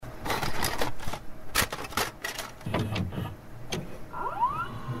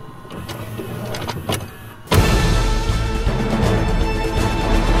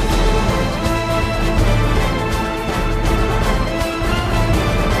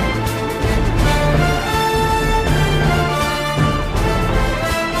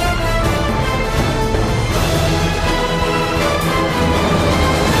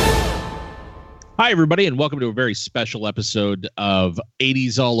Hi, everybody, and welcome to a very special episode of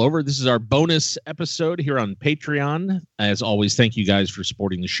 80s All Over. This is our bonus episode here on Patreon. As always, thank you guys for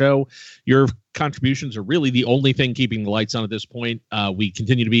supporting the show. Your contributions are really the only thing keeping the lights on at this point. We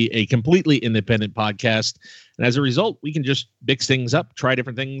continue to be a completely independent podcast, and as a result, we can just mix things up, try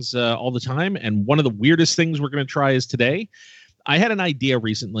different things all the time. And one of the weirdest things we're going to try is today. I had an idea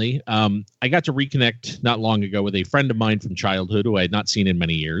recently. I got to reconnect not long ago with a friend of mine from childhood who I had not seen in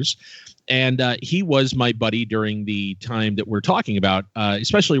many years. And he was my buddy during the time that we're talking about,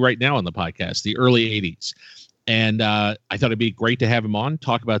 especially right now on the podcast, the early 80s. And I thought it'd be great to have him on,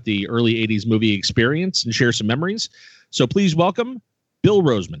 talk about the early 80s movie experience and share some memories. So please welcome Bill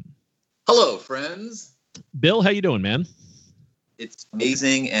Roseman. Hello, friends. Bill, how you doing, man? It's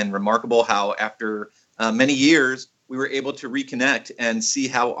amazing and remarkable how after many years, we were able to reconnect and see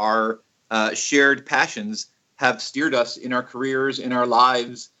how our shared passions have steered us in our careers, in our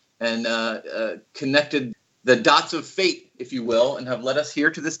lives, and connected the dots of fate, if you will, and have led us here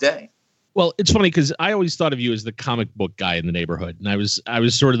to this day. Well, it's funny because I always thought of you as the comic book guy in the neighborhood, and I was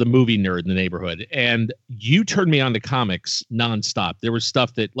sort of the movie nerd in the neighborhood. And you turned me on to comics nonstop. There was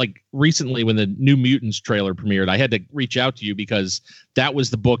stuff that, like recently when the New Mutants trailer premiered, I had to reach out to you because that was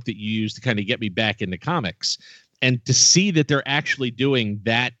the book that you used to kind of get me back into comics. And to see that they're actually doing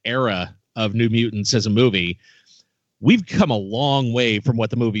that era of New Mutants as a movie, we've come a long way from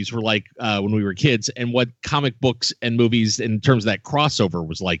what the movies were like when we were kids and what comic books and movies in terms of that crossover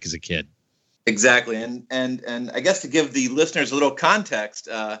was like as a kid. Exactly. And I guess to give the listeners a little context,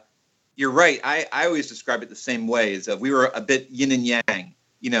 you're right. I always describe it the same way, as we were a bit yin and yang.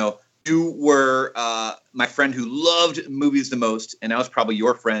 You know, you were my friend who loved movies the most, and I was probably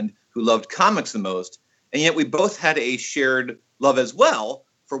your friend who loved comics the most. And yet we both had a shared love as well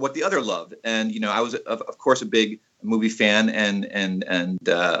for what the other loved. And, you know, I was, of course, a big movie fan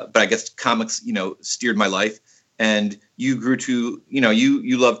but I guess comics, you know, steered my life. And you grew to, you know,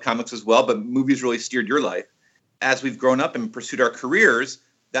 you loved comics as well, but movies really steered your life. As we've grown up and pursued our careers,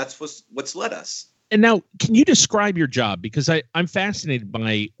 that's what's led us. And now, can you describe your job? Because I'm fascinated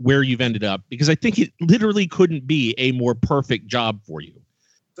by where you've ended up, because I think it literally couldn't be a more perfect job for you.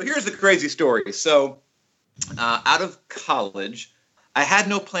 So here's the crazy story. So out of college, I had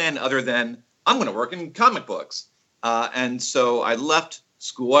no plan other than I'm going to work in comic books. And so I left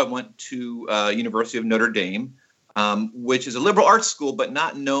school. I went to University of Notre Dame, which is a liberal arts school, but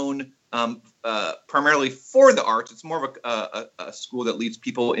not known primarily for the arts. It's more of a school that leads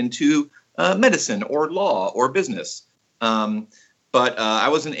people into medicine or law or business. But I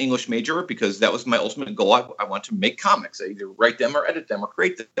was an English major because that was my ultimate goal. I wanted to make comics. I either write them or edit them or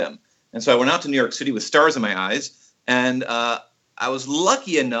create them. And so I went out to New York City with stars in my eyes. And I was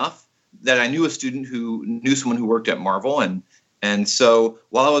lucky enough that I knew a student who knew someone who worked at Marvel. And so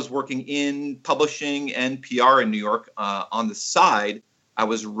while I was working in publishing and PR in New York on the side, I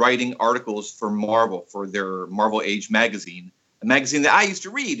was writing articles for Marvel, for their Marvel Age magazine, a magazine that I used to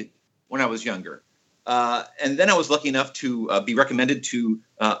read when I was younger. And then I was lucky enough to be recommended to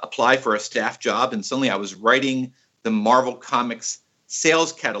apply for a staff job. And suddenly I was writing the Marvel Comics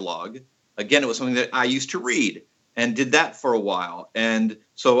sales catalog. Again, it was something that I used to read and did that for a while. And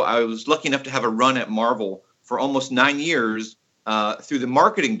so I was lucky enough to have a run at Marvel for almost 9 years through the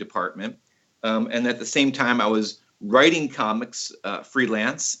marketing department. And at the same time, I was writing comics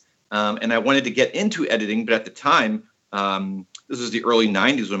freelance. And I wanted to get into editing. But at the time, this was the early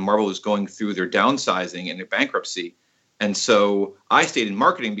 90s when Marvel was going through their downsizing and their bankruptcy. And so I stayed in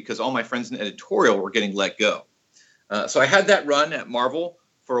marketing because all my friends in editorial were getting let go. So I had that run at Marvel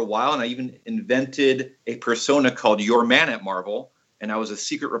for a while, and I even invented a persona called Your Man at Marvel. And I was a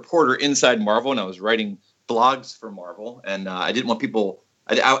secret reporter inside Marvel, and I was writing blogs for Marvel. And I didn't want people.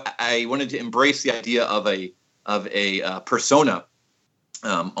 I wanted to embrace the idea of a persona,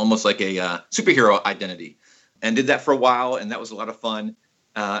 almost like a superhero identity, and did that for a while, and that was a lot of fun.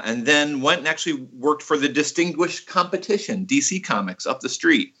 And then went and actually worked for the Distinguished Competition, DC Comics, up the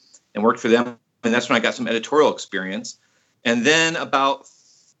street, and worked for them. And that's when I got some editorial experience. And then about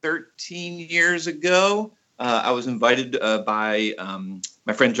 13 years ago, I was invited by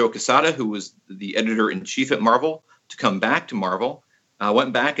my friend Joe Quesada, who was the editor-in-chief at Marvel, to come back to Marvel. I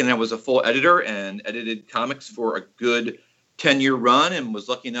went back and I was a full editor and edited comics for a good 10-year run, and was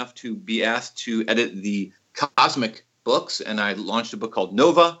lucky enough to be asked to edit the Cosmic books. And I launched a book called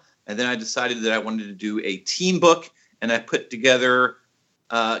Nova. And then I decided that I wanted to do a team book, and I put together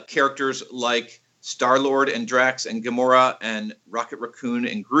characters like Star-Lord and Drax and Gamora and Rocket Raccoon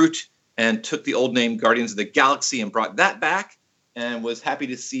and Groot, and took the old name Guardians of the Galaxy and brought that back, and was happy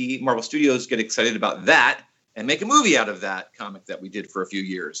to see Marvel Studios get excited about that and make a movie out of that comic that we did for a few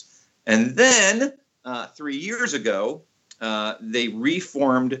years. And then 3 years ago, they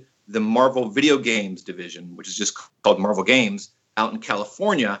reformed the Marvel video games division, which is just called Marvel Games, out in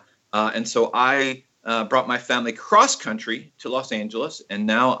California. And so I brought my family cross-country to Los Angeles, and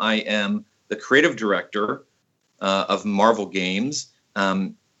now I am the creative director of Marvel Games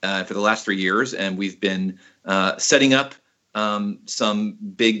for the last 3 years. And we've been setting up some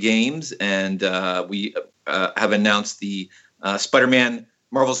big games, and we have announced the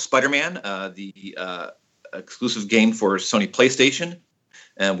Marvel's Spider-Man, the exclusive game for Sony PlayStation.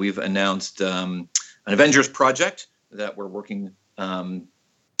 And we've announced an Avengers project that we're working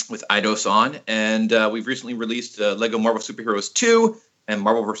with Eidos on. And we've recently released Lego Marvel Superheroes 2 and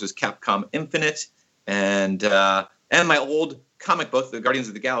Marvel vs. Capcom Infinite. And my old comic book, The Guardians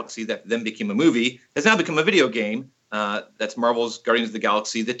of the Galaxy, that then became a movie, has now become a video game. That's Marvel's Guardians of the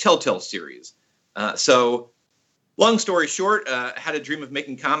Galaxy, the Telltale series. So long story short, had a dream of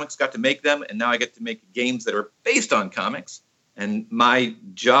making comics, got to make them, and now I get to make games that are based on comics. And my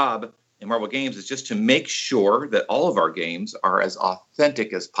job in Marvel Games is just to make sure that all of our games are as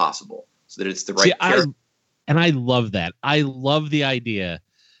authentic as possible, so that it's the right character. And I love that. I love the idea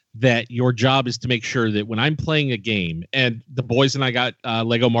that your job is to make sure that when I'm playing a game, and the boys and I got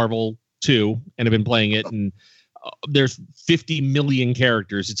Lego Marvel 2 and have been playing it, and there's 50 million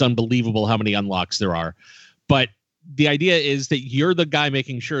characters. It's unbelievable how many unlocks there are. But the idea is that you're the guy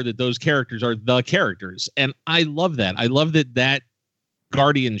making sure that those characters are the characters. And I love that. I love that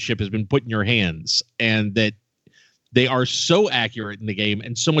guardianship has been put in your hands, and that they are so accurate in the game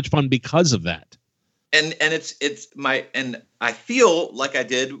and so much fun because of that. And I feel like I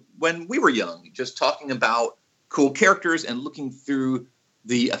did when we were young, just talking about cool characters and looking through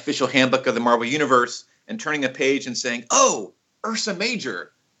the official handbook of the Marvel Universe and turning a page and saying, "Oh, Ursa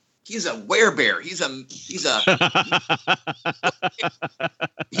Major, he's a werebear.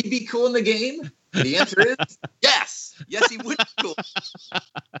 He'd be cool in the game." The answer is yes, he would be cool.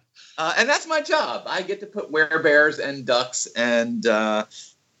 And that's my job. I get to put werebears and ducks and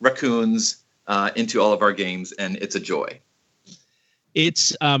raccoons into all of our games, and it's a joy.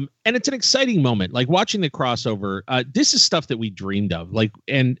 It's and it's an exciting moment, like watching the crossover. This is stuff that we dreamed of, like,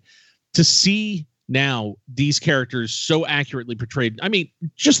 and to see now these characters so accurately portrayed. I mean,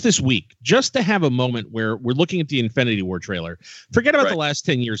 just this week, just to have a moment where we're looking at the Infinity War trailer, forget about the last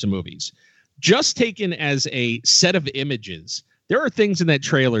 10 years of movies, just taken as a set of images. There are things in that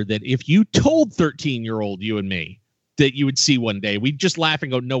trailer that if you told 13-year-old you and me that you would see one day, we'd just laugh and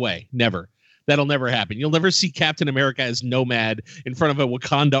go, no way, never. That'll never happen. You'll never see Captain America as Nomad in front of a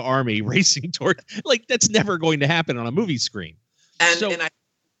Wakanda army racing toward, like, that's never going to happen on a movie screen. And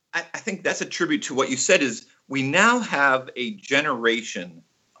I think that's a tribute to what you said, is we now have a generation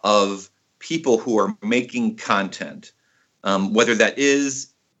of people who are making content, whether that is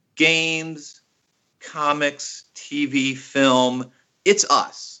games, comics, TV, film. It's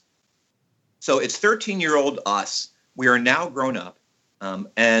us. So it's 13-year-old us. We are now grown up,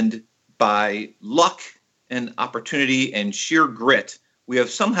 and by luck and opportunity and sheer grit, we have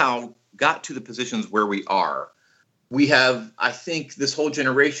somehow got to the positions where we are. We have, I think, this whole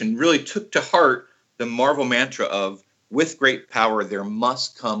generation really took to heart the Marvel mantra of, with great power, there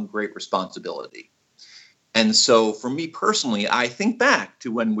must come great responsibility. And so for me personally, I think back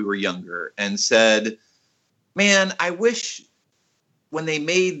to when we were younger and said, man, I wish when they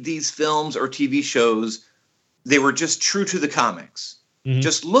made these films or TV shows, they were just true to the comics. Mm-hmm.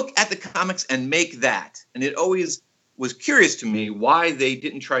 Just look at the comics and make that. And it always was curious to me why they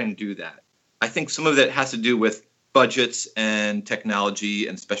didn't try and do that. I think some of that has to do with budgets and technology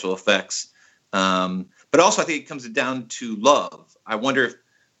and special effects. But also I think it comes down to love. I wonder if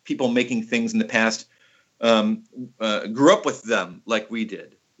people making things in the past grew up with them like we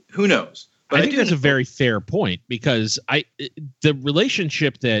did. Who knows? But I think that's a very fair point, because the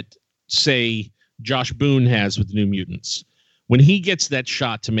relationship that, say, Josh Boone has with New Mutants, when he gets that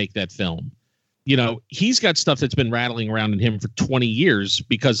shot to make that film, you know, he's got stuff that's been rattling around in him for 20 years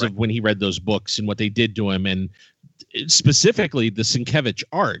because of when he read those books and what they did to him, and specifically the Sienkiewicz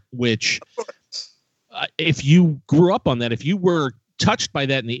art, which if you grew up on that, if you were touched by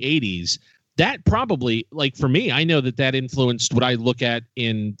that in the 80s, that probably, like for me, I know that influenced what I look at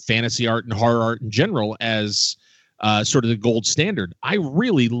in fantasy art and horror art in general as sort of the gold standard. I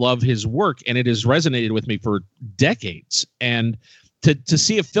really love his work, and it has resonated with me for decades. And to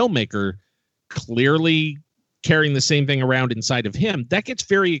see a filmmaker clearly carrying the same thing around inside of him, that gets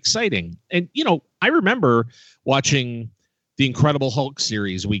very exciting. And, you know, I remember watching the Incredible Hulk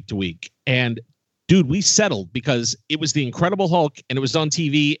series week to week, and dude, we settled because it was the Incredible Hulk and it was on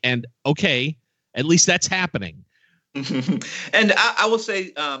TV, and okay, at least that's happening. And I will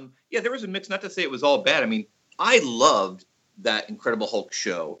say, there was a mix. Not to say it was all bad. I mean, I loved that Incredible Hulk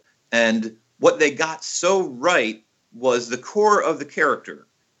show, and what they got so right was the core of the character.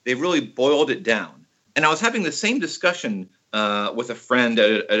 They really boiled it down. And I was having the same discussion with a friend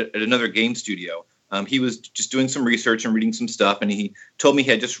at another game studio. He was just doing some research and reading some stuff, and he told me he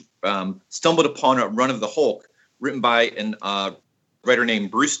had just stumbled upon a run of the Hulk written by a writer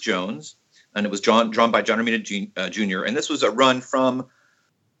named Bruce Jones, and it was drawn by John Romita Jr. And this was a run from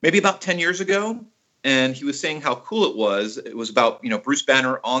maybe about 10 years ago. And he was saying how cool it was. It was about Bruce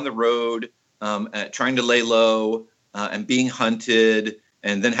Banner on the road, trying to lay low and being hunted,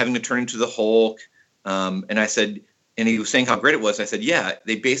 and then having to turn into the Hulk. And I said, and he was saying how great it was. I said, yeah,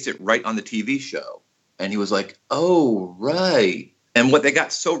 they based it right on the TV show. And he was like, oh, right. And what they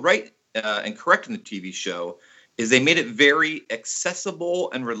got so right and correct in the TV show is they made it very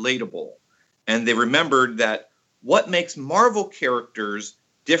accessible and relatable. And they remembered that what makes Marvel characters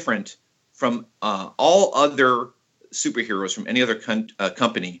different from all other superheroes from any other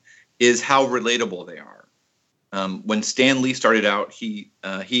company is how relatable they are. When Stan Lee started out, he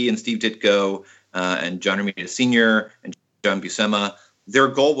and Steve Ditko and John Romita Sr. and John Buscema, their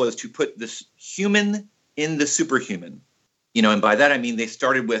goal was to put this human in the superhuman. And by that I mean they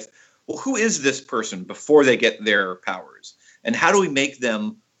started with, well, who is this person before they get their powers? And how do we make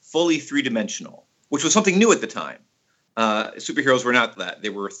them fully three-dimensional, which was something new at the time. Superheroes were not that. They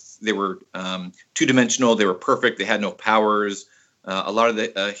were two-dimensional. They were perfect. They had no powers. A lot of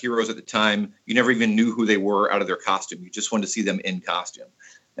the heroes at the time, you never even knew who they were out of their costume. You just wanted to see them in costume.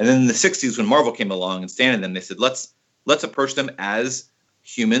 And then in the 60s, when Marvel came along and stand them, they said, let's approach them as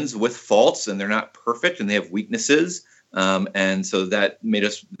humans with faults, and they're not perfect, and they have weaknesses. And so that made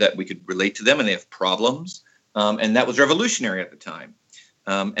us that we could relate to them, and they have problems. And that was revolutionary at the time.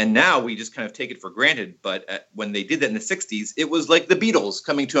 And now we just kind of take it for granted. But when they did that in the 60s, it was like the Beatles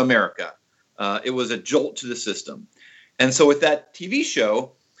coming to America. It was a jolt to the system. And so with that TV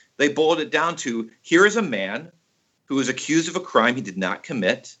show, they boiled it down to, here is a man who is accused of a crime he did not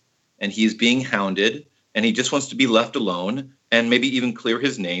commit, and he is being hounded, and he just wants to be left alone and maybe even clear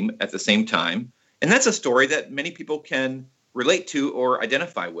his name at the same time. And that's a story that many people can relate to or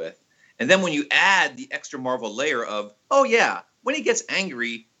identify with. And then when you add the extra Marvel layer of, oh yeah, when he gets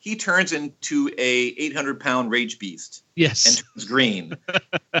angry, he turns into a 800-pound rage beast. Yes. And turns green.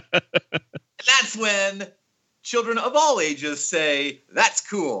 And that's when children of all ages say, that's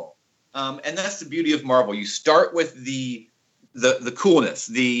cool. And that's the beauty of Marvel. You start with the coolness,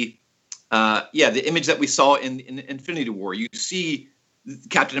 the image that we saw in Infinity War. You see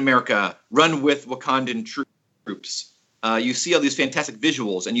Captain America run with Wakandan troops. You see all these fantastic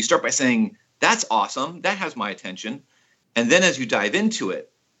visuals, and you start by saying, that's awesome. That has my attention. And then as you dive into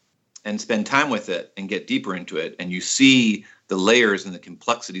it and spend time with it and get deeper into it, and you see the layers and the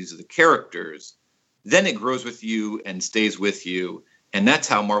complexities of the characters, then it grows with you and stays with you. And that's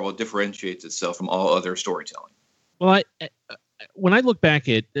how Marvel differentiates itself from all other storytelling. Well, when I look back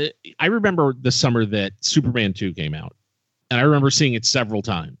at, I remember the summer that Superman 2 came out, and I remember seeing it several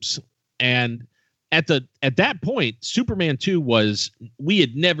times. And at that point, Superman 2 we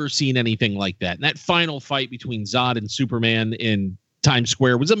had never seen anything like that. And that final fight between Zod and Superman in Times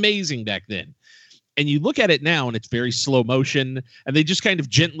Square was amazing back then. And you look at it now, and it's very slow motion, and they just kind of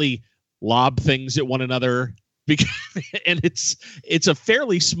gently lob things at one another. And it's a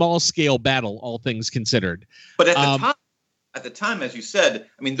fairly small scale battle, all things considered. But at the time, as you said,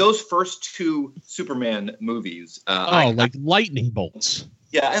 I mean, those first two Superman movies, like lightning bolts.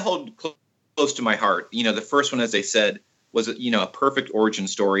 Yeah, I hold close to my heart. The first one, as they said, was a perfect origin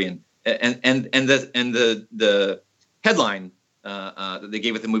story, and the headline that they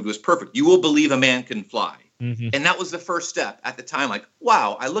gave it the movie was perfect. You will believe a man can fly. Mm-hmm. And that was the first step at the time. Like,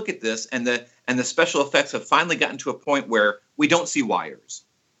 wow, I look at this, and the special effects have finally gotten to a point where we don't see wires,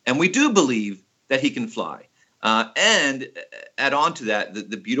 and we do believe that he can fly. And add on to that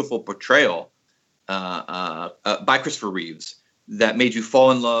the beautiful portrayal by Christopher Reeves that made you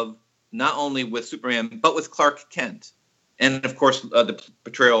fall in love not only with Superman but with Clark Kent, and of course the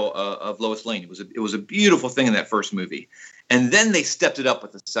portrayal of Lois Lane. It was a beautiful thing in that first movie, and then they stepped it up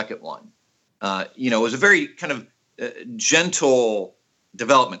with the second one. It was a very kind of gentle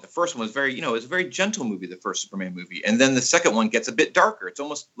development. The first one was it was a very gentle movie, the first Superman movie, and then the second one gets a bit darker. It's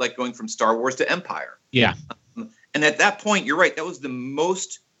almost like going from Star Wars to Empire. Yeah. And at that point, you're right. That was the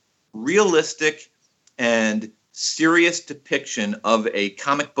most realistic and serious depiction of a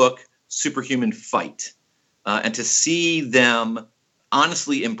comic book superhuman fight. And to see them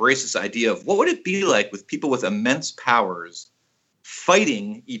honestly embrace this idea of what would it be like with people with immense powers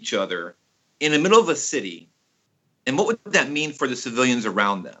fighting each other in the middle of a city And what would that mean for the civilians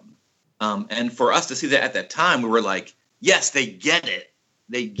around them? And for us to see that at that time, we were like, yes, they get it.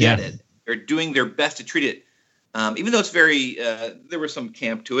 They get it. They're doing their best to treat it. Even though it's very, there was some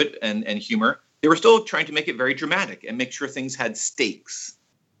camp to it and humor, they were still trying to make it very dramatic and make sure things had stakes.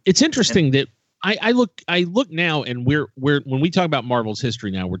 It's interesting that I look now, and we're when we talk about Marvel's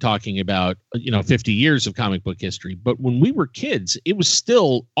history now, we're talking about 50 years of comic book history. But when we were kids, it was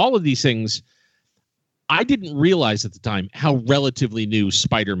still all of these things. I didn't realize at the time how relatively new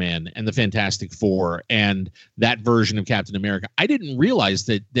Spider-Man and the Fantastic Four and that version of Captain America. I didn't realize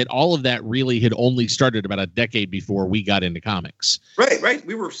that all of that really had only started about a decade before we got into comics. Right.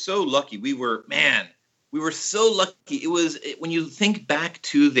 We were so lucky. We were so lucky. It was when you think back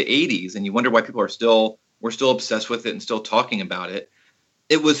to the 80s and you wonder why people were still obsessed with it and still talking about it.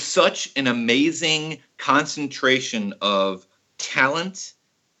 It was such an amazing concentration of talent,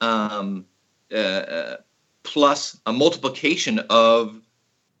 plus a multiplication of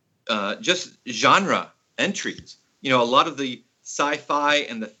just genre entries. A lot of the sci-fi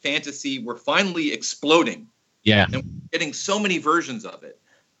and the fantasy were finally exploding. Yeah. And we're getting so many versions of it.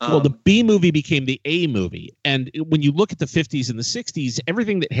 Well, the B movie became the A movie. And when you look at the 50s and the 60s,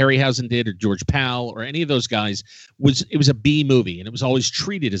 everything that Harryhausen did or George Pal or any of those guys was a B movie, and it was always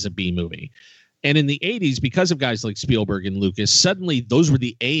treated as a B movie. And in the 80s, because of guys like Spielberg and Lucas, suddenly those were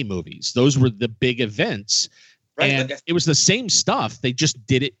the A movies. Those were the big events. Right, and it was the same stuff. They just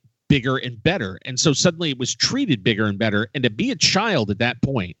did it bigger and better. And so suddenly it was treated bigger and better. And to be a child at that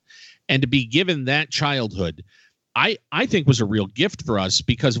point and to be given that childhood, I think was a real gift for us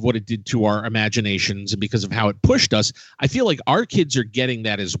because of what it did to our imaginations and because of how it pushed us. I feel like our kids are getting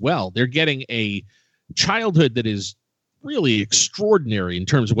that as well. They're getting a childhood that is really extraordinary in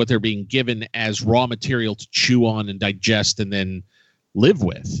terms of what they're being given as raw material to chew on and digest and then live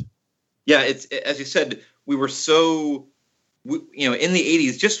with. Yeah, it's, as you said, we were so, in the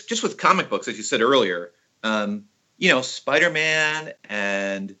 80s, just with comic books, as you said earlier, Spider-Man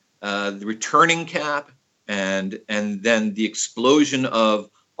and the returning Cap, and then the explosion of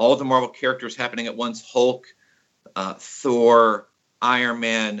all the Marvel characters happening at once: Hulk, Thor, Iron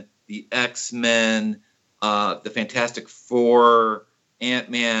Man, the X-Men, the Fantastic Four,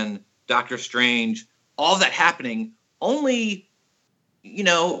 Ant-Man, Doctor Strange, all that happening only,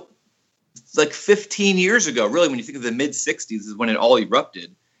 like 15 years ago, really, when you think of the mid-'60s is when it all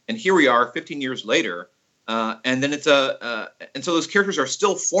erupted. And here we are 15 years later. And then and so those characters are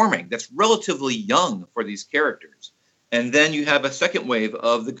still forming. That's relatively young for these characters. And then you have a second wave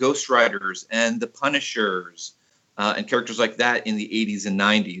of the Ghost Riders and the Punishers and characters like that in the 80s and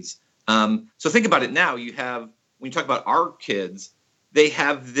 90s. So think about it now. You have, when you talk about our kids, they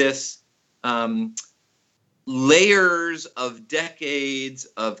have this layers of decades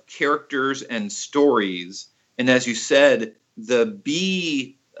of characters and stories. And as you said, the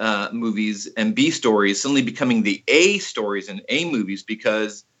B movies and B stories suddenly becoming the A stories and A movies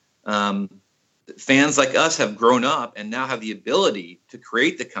because fans like us have grown up and now have the ability to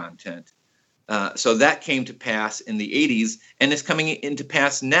create the content. So that came to pass in the 80s and it's coming into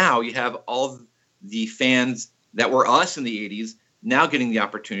pass now. You have all the fans that were us in the 80s now getting the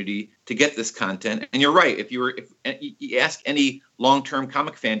opportunity to get this content. And you're right. If you ask any long-term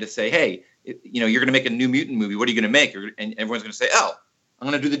comic fan to say, hey, you're going to make a New Mutant movie, what are you going to make? And everyone's going to say, oh, I'm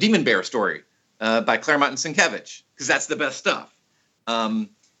going to do the Demon Bear story by Claremont and Sienkiewicz because that's the best stuff.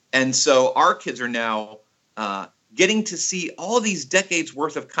 And so our kids are now getting to see all these decades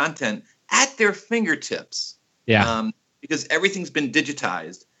worth of content at their fingertips. Yeah. Because everything's been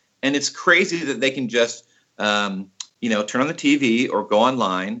digitized, and it's crazy that they can just turn on the TV or go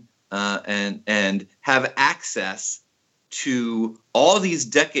online and have access to all these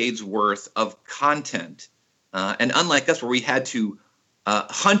decades worth of content. And unlike us, where we had to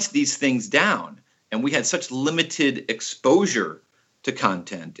hunt these things down, and we had such limited exposure to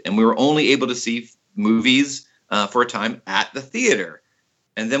content, and we were only able to see movies for a time at the theater.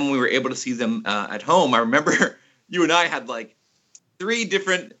 And then when we were able to see them at home, I remember you and I had like 3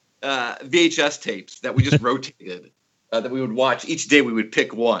 different VHS tapes that we just rotated that we would watch. Each day we would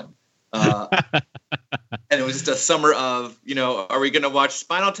pick one. And it was just a summer of, are we going to watch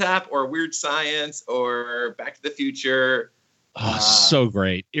Spinal Tap or Weird Science or Back to the Future? Oh, so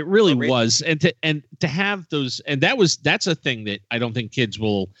great. It really was. And to have those, and that's a thing that I don't think kids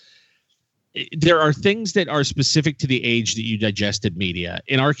will. There are things that are specific to the age that you digested media.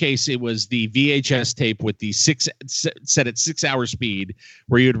 In our case, it was the VHS tape with the set at 6 hour speed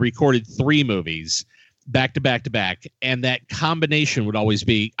where you had recorded 3 movies back to back to back. And that combination would always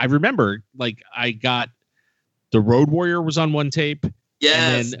be, I remember like I got The Road Warrior was on one tape.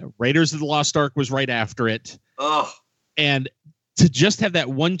 Yes. And then Raiders of the Lost Ark was right after it. Oh, and to just have that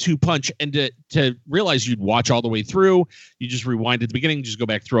 1-2 punch and to realize you'd watch all the way through, you just rewind at the beginning, just go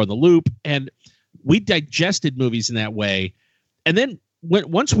back through on the loop. And we digested movies in that way. And then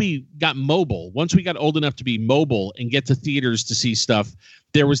once we got old enough to be mobile and get to theaters to see stuff,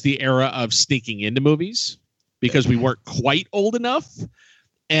 there was the era of sneaking into movies because we weren't quite old enough.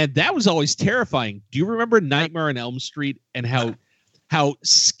 And that was always terrifying. Do you remember Nightmare on Elm Street and how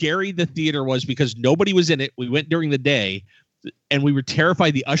scary the theater was because nobody was in it? We went during the day and we were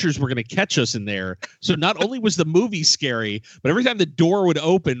terrified the ushers were going to catch us in there. So not only was the movie scary, but every time the door would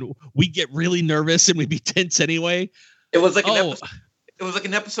open, we'd get really nervous and we'd be tense anyway. It was like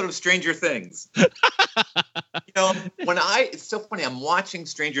an episode of Stranger Things. It's so funny. I'm watching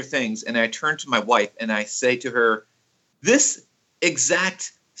Stranger Things and I turn to my wife and I say to her, this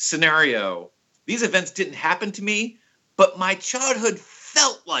exact scenario, these events didn't happen to me, but my childhood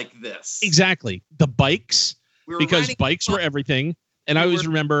felt like this. Exactly. The bikes, because bikes were everything. And I always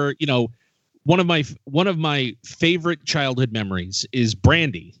remember, one of my favorite childhood memories is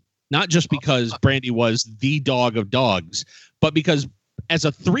Brandy, not just because Brandy was the dog of dogs, but because as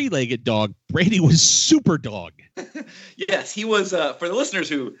a 3-legged dog, Brandy was super dog. Yes, he was, for the listeners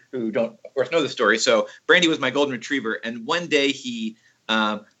who don't, of course, know the story. So Brandy was my golden retriever. And one day he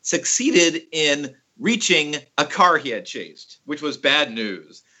succeeded in reaching a car he had chased, which was bad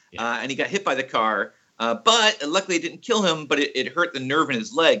news. Yeah. And he got hit by the car. But luckily it didn't kill him, but it hurt the nerve in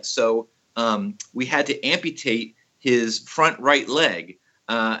his leg. So we had to amputate his front right leg.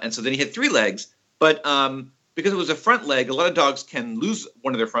 And so then he had 3 legs. But because it was a front leg, a lot of dogs can lose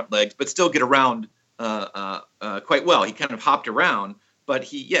one of their front legs, but still get around quite well. He kind of hopped around. But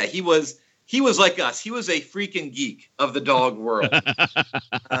he was like us. He was a freaking geek of the dog world.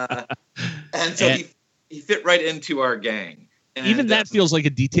 And so he fit right into our gang. And even that feels like a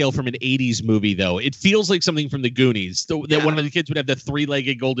detail from an 80s movie, though. It feels like something from the Goonies. That one of the kids would have the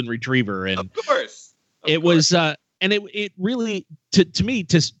 3-legged golden retriever. And of course. Was, and it really, to me,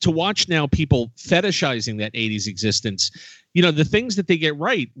 to watch now people fetishizing that 80s existence, the things that they get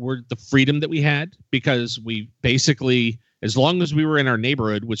right were the freedom that we had, because we basically, as long as we were in our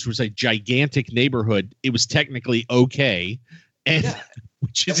neighborhood, which was a gigantic neighborhood, it was technically okay. And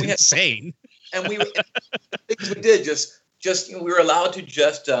which is insane. And we did just we were allowed to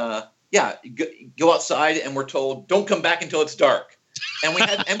just go outside, and we're told don't come back until it's dark, and we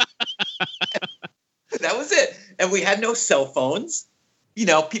had and that was it. And we had no cell phones.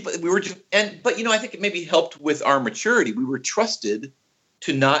 People, we were just, but I think it maybe helped with our maturity. We were trusted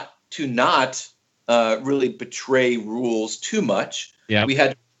to not really betray rules too much. Yeah, we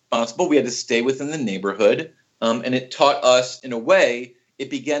had to be responsible. We had to stay within the neighborhood, and it taught us, in a way, it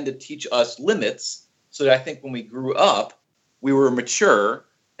began to teach us limits. So that I think when we grew up, we were mature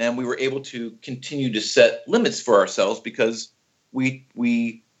and we were able to continue to set limits for ourselves because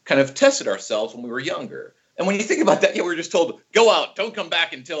we kind of tested ourselves when we were younger. And when you think about that, we were just told, go out, don't come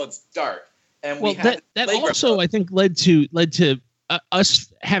back until it's dark. And that also, I think, led to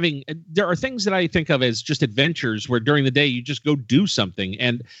us having, there are things that I think of as just adventures where during the day you just go do something.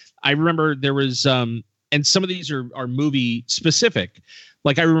 And I remember there was, and some of these are movie specific.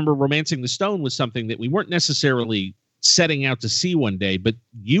 Like I remember Romancing the Stone was something that we weren't necessarily setting out to see one day, but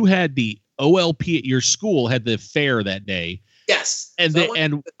you had the OLP at your school had the fair that day. Yes.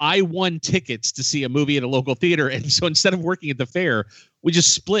 And I won tickets to see a movie at a local theater. And so instead of working at the fair, we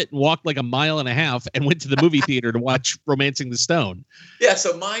just split and walked like a mile and a half and went to the movie theater to watch Romancing the Stone. Yeah.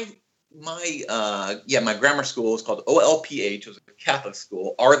 So my grammar school is called OLPH. It was a Catholic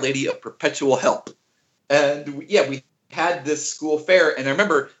school, Our Lady of Perpetual Help. And we had this school fair. And I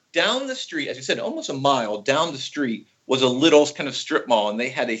remember down the street, as you said, almost a mile down the street was a little kind of strip mall. And they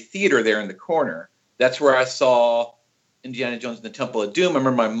had a theater there in the corner. That's where I saw Indiana Jones and the Temple of Doom. I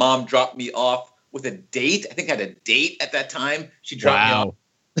remember my mom dropped me off with a date. I think I had a date at that time. She dropped me off.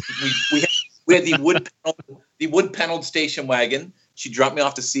 We had the wood paneled station wagon. She dropped me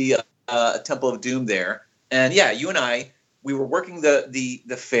off to see a Temple of Doom there. And you and I, we were working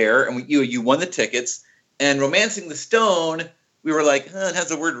the fair, and you won the tickets. And Romancing the Stone, we were like, it has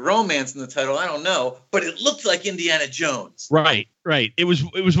the word romance in the title. I don't know, but it looked like Indiana Jones. Right. It was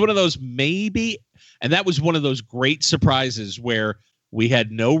one of those maybe. And that was one of those great surprises where we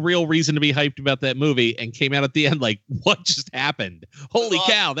had no real reason to be hyped about that movie and came out at the end like, what just happened? Holy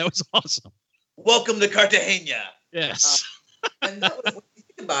cow, that was awesome. Welcome to Cartagena. Yes. And that was, when you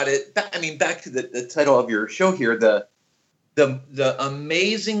think about it, back to the title of your show here, the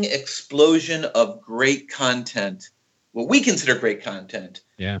amazing explosion of great content, what we consider great content,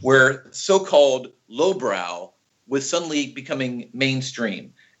 where so-called lowbrow was suddenly becoming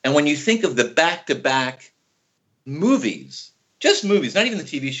mainstream. And when you think of the back-to-back movies, just movies, not even the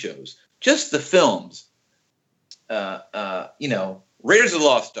TV shows, just the films. Raiders of the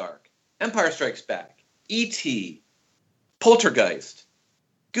Lost Ark, Empire Strikes Back, E.T., Poltergeist,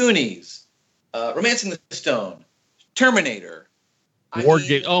 Goonies, Romancing the Stone, Terminator.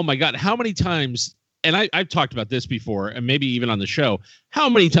 Oh my God. How many times, and I've talked about this before, and maybe even on the show, how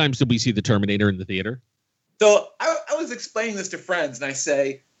many times did we see the Terminator in the theater? So I was explaining this to friends, and I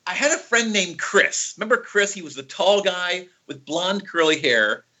say, I had a friend named Chris. Remember Chris? He was the tall guy with blonde curly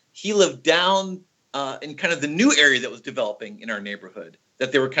hair. He lived down in kind of the new area that was developing in our neighborhood,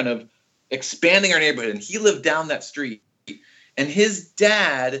 that they were kind of expanding our neighborhood. And he lived down that street. And his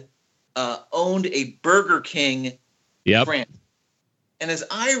dad owned a Burger King franchise. And as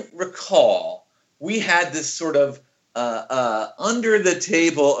I recall, we had this sort of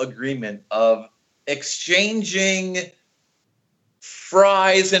under-the-table agreement of exchanging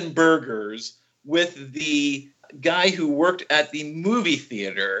fries and burgers with the guy who worked at the movie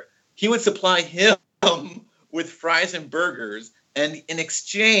theater. He would supply him with fries and burgers, and in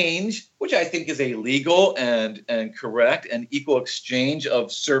exchange, which I think is a legal and correct and equal exchange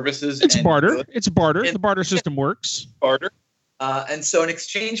of services. It's barter. Goods. It's barter. The barter system works. Barter. And so in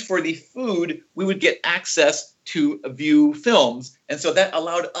exchange for the food, we would get access to view films. And so that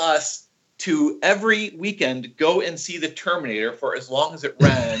allowed us to every weekend go and see the Terminator for as long as it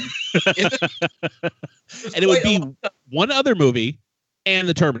ran. And it would be one other movie and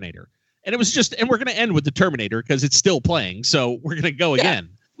the Terminator. And it was just, and we're going to end with the Terminator because it's still playing. So we're going to go again.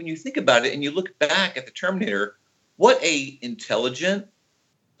 When you think about it and you look back at the Terminator, what a intelligent,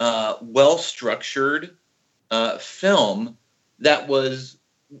 well-structured film that was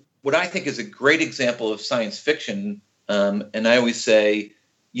what I think is a great example of science fiction. And I always say,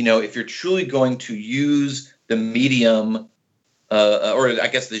 if you're truly going to use the medium, or I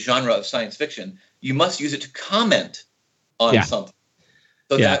guess the genre of science fiction, you must use it to comment on something.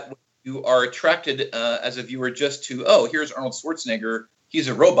 So that you are attracted as a viewer just to, here's Arnold Schwarzenegger, he's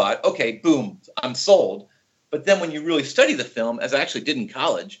a robot. Okay, boom, I'm sold. But then when you really study the film, as I actually did in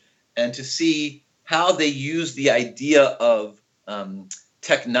college, and to see how they use the idea of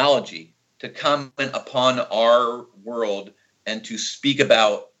technology to comment upon our world and to speak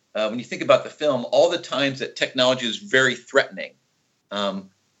about, when you think about the film, all the times that technology is very threatening,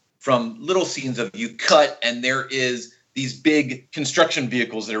 from little scenes of you cut and there is these big construction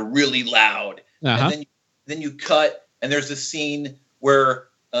vehicles that are really loud. And then you cut and there's a scene where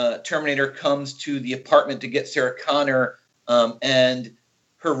Terminator comes to the apartment to get Sarah Connor, and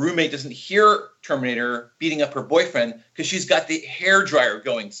her roommate doesn't hear Terminator beating up her boyfriend because she's got the hairdryer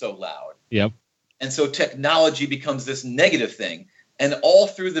going so loud. Yep. And so technology becomes this negative thing. And all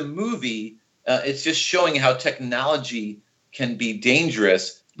through the movie, it's just showing how technology can be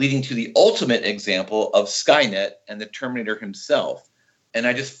dangerous, leading to the ultimate example of Skynet and the Terminator himself. And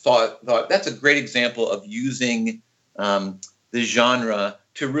I just thought that's a great example of using the genre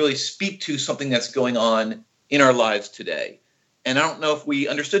to really speak to something that's going on in our lives today. And I don't know if we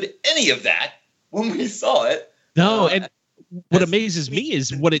understood any of that when we saw it. No, and what amazes me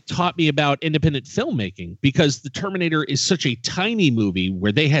is what it taught me about independent filmmaking, because the Terminator is such a tiny movie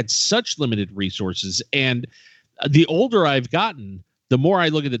where they had such limited resources. And the older I've gotten, the more I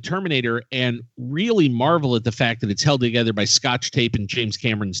look at the Terminator and really marvel at the fact that it's held together by Scotch tape and James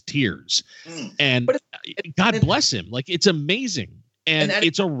Cameron's tears. And God bless him. Like, it's amazing. And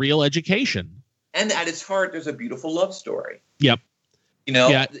it's a real education. And at its heart, there's a beautiful love story. Yep.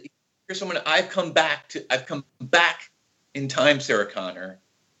 Here's someone I've come back in time, Sarah Connor,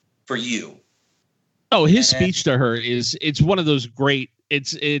 for you. Oh, his speech to her it's one of those great,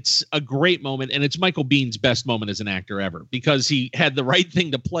 it's a great moment, and it's Michael Biehn's best moment as an actor ever, because he had the right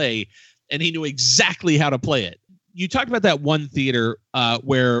thing to play and he knew exactly how to play it. You talked about that one theater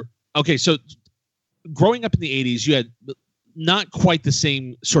where, so growing up in the 80s, you had not quite the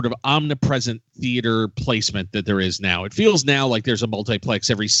same sort of omnipresent theater placement that there is now. It feels now like there's a multiplex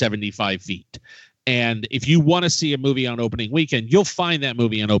every 75 feet. And if you want to see a movie on opening weekend, you'll find that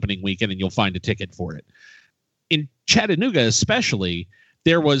movie on opening weekend and you'll find a ticket for it. In Chattanooga, especially,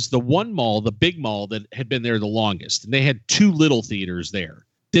 there was the one mall, the big mall, that had been there the longest. And they had two little theaters there.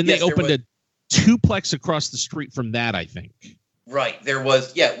 Then they opened a twoplex across the street from that, I think. Right. There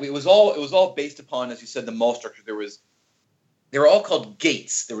was, it was all based upon, as you said, the mall structure. They were all called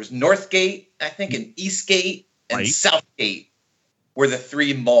gates. There was North Gate, I think, and East Gate, and South Gate were the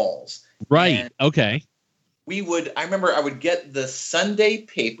three malls. Right. And okay. I remember I would get the Sunday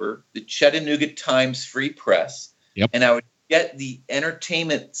paper, the Chattanooga Times Free Press. Yep. And I would get the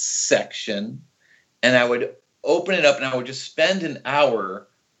entertainment section, and I would open it up, and I would just spend an hour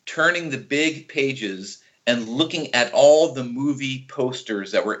turning the big pages and looking at all the movie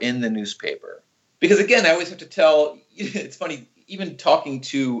posters that were in the newspaper. Because again, I always have to tell, it's funny, even talking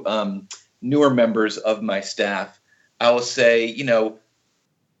to newer members of my staff, I will say,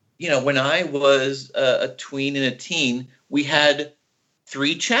 when I was a tween and a teen, we had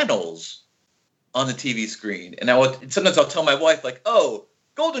 3 channels on the TV screen. And sometimes I'll tell my wife, like, oh,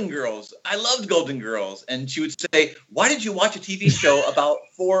 Golden Girls. I loved Golden Girls. And she would say, why did you watch a TV show about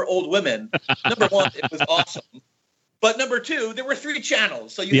 4 old women? Number 1, it was awesome. But number 2, there were 3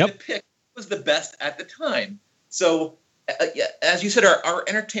 channels. So you had to pick what was the best at the time. So as you said, our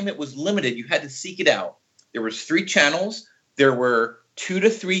entertainment was limited. You had to seek it out. There was 3 channels. There were 2 to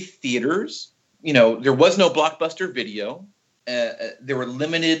 3 theaters. There was no Blockbuster Video. There were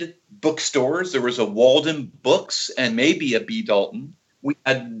limited bookstores. There was a Walden Books and maybe a B. Dalton. We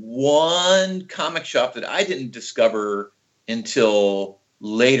had one comic shop that I didn't discover until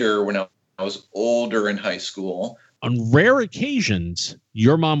later when I was older in high school. On rare occasions,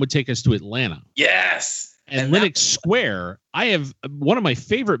 your mom would take us to Atlanta. Yes. And Lenox Square, I have one of my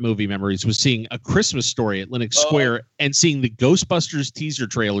favorite movie memories was seeing A Christmas Story at Lenox Square and seeing the Ghostbusters teaser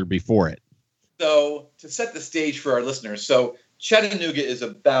trailer before it. So to set the stage for our listeners, so Chattanooga is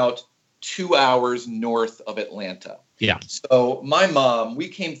about 2 hours north of Atlanta. Yeah. So my mom, we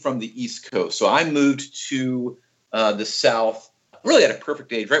came from the East Coast. So I moved to the South really at a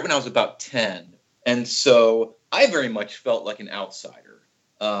perfect age, right when I was about 10. And so I very much felt like an outsider.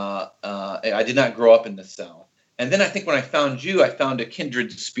 I did not grow up in the South. And then I think when I found you, I found a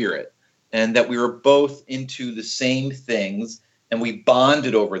kindred spirit and that we were both into the same things and we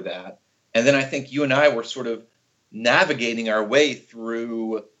bonded over that. And then I think you and I were sort of navigating our way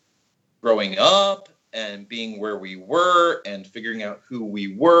through growing up and being where we were and figuring out who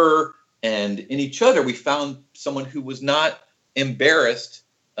we were. And in each other, we found someone who was not embarrassed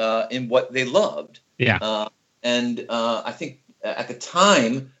in what they loved. Yeah. And I think at the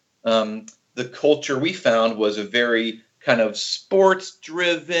time, the culture we found was a very kind of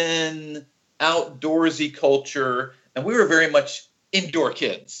sports-driven, outdoorsy culture. And we were very much indoor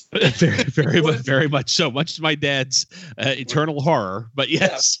kids. very much so. Much to my dad's eternal horror, but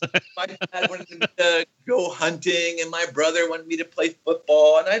yes. Yeah, my dad wanted me to go hunting, and my brother wanted me to play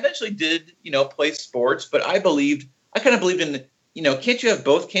football, and I eventually did, play sports. But I kind of believed in, can't you have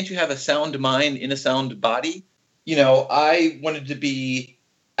both? Can't you have a sound mind in a sound body? I wanted to be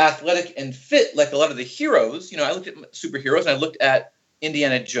athletic and fit like a lot of the heroes. I looked at superheroes, and I looked at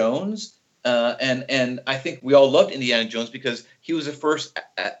Indiana Jones. And I think we all loved Indiana Jones because he was the first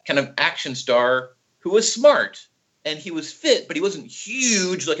kind of action star who was smart and he was fit, but he wasn't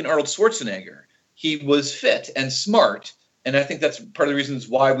huge like an Arnold Schwarzenegger. He was fit and smart. And I think that's part of the reasons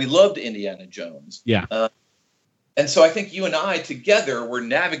why we loved Indiana Jones. Yeah. And so I think you and I together were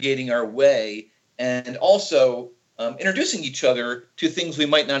navigating our way and also introducing each other to things we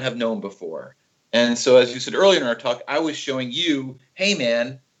might not have known before. And so as you said earlier in our talk, I was showing you, hey,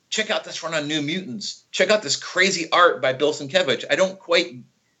 man, check out this run on New Mutants. Check out this crazy art by Bill Sienkiewicz. I don't quite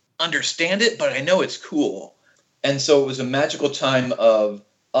understand it, but I know it's cool. And so it was a magical time of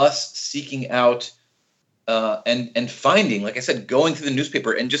us seeking out and finding, like I said, going through the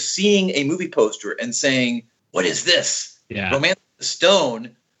newspaper and just seeing a movie poster and saying, what is this? Yeah. Romance of the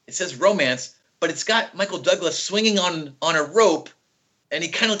Stone. It says romance, but it's got Michael Douglas swinging on a rope, and he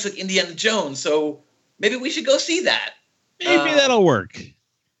kind of looks like Indiana Jones. So maybe we should go see that. Maybe that'll work.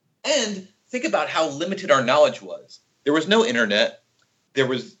 And think about how limited our knowledge was. There was no internet. There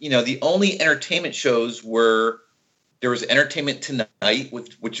was, the only entertainment shows there was Entertainment Tonight,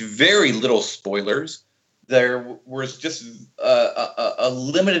 with which very little spoilers. There was just a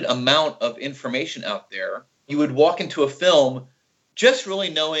limited amount of information out there. You would walk into a film just really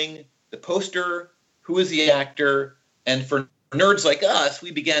knowing the poster, who is the actor, and for nerds like us,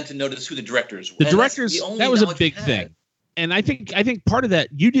 we began to notice who the directors were. The directors, that was a big thing. And I think part of that,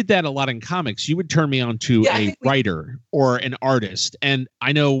 you did that a lot in comics. You would turn me on to a writer or an artist. And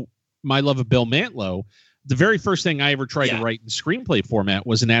I know my love of Bill Mantlo, the very first thing I ever tried to write in screenplay format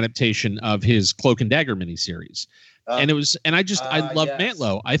was an adaptation of his Cloak and Dagger miniseries. I loved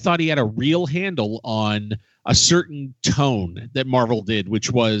Mantlo. I thought he had a real handle on a certain tone that Marvel did,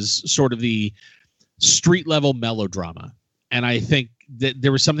 which was sort of the street level melodrama. And I think that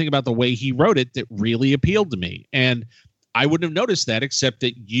there was something about the way he wrote it that really appealed to me. And I wouldn't have noticed that except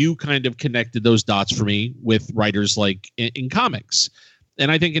that you kind of connected those dots for me with writers like in comics.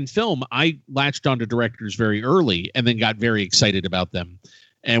 And I think in film, I latched onto directors very early and then got very excited about them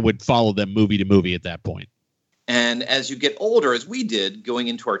and would follow them movie to movie at that point. And as you get older, as we did, going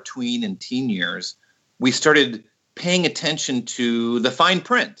into our tween and teen years, we started paying attention to the fine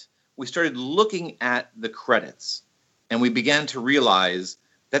print. we started looking at the credits, and we began to realize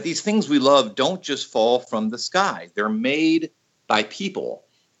that these things we love don't just fall from the sky. They're made by people,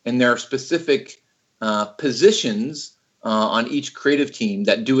 and there are specific positions on each creative team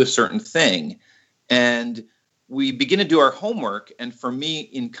that do a certain thing. And we begin to do our homework. And for me,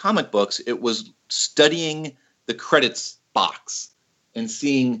 in comic books, it was studying the credits box and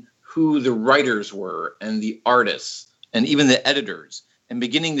seeing who the writers were and the artists and even the editors, and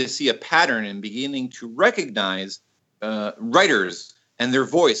beginning to see a pattern and beginning to recognize writers and their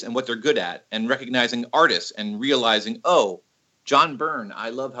voice and what they're good at, and recognizing artists and realizing, oh, John Byrne, I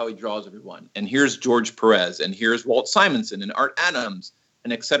love how he draws everyone. And here's George Perez, and here's Walt Simonson and Art Adams,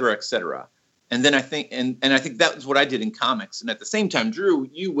 and et cetera, et cetera. And then I think, and I think that was what I did in comics. And at the same time, Drew,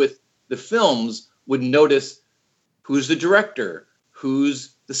 you with the films would notice who's the director,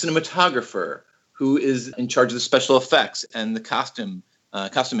 who's the cinematographer, who is in charge of the special effects and the costuming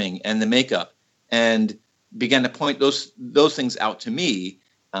and the makeup, and began to point those things out to me.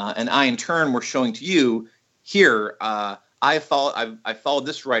 And I, in turn, were showing to you here, I followed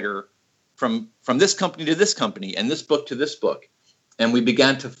this writer from this company to this company, and this book to this book, and we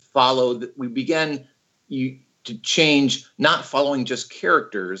began to follow. We began to change, not following just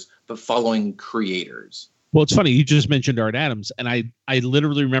characters, but following creators. Well, it's funny you just mentioned Art Adams, and I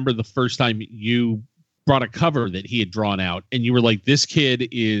literally remember the first time you brought a cover that he had drawn out, and you were like, "This kid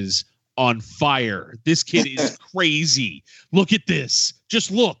is on fire. This kid is crazy. Look at this.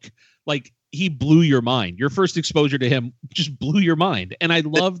 Just look." Like, he blew your mind. Your first exposure to him just blew your mind. And I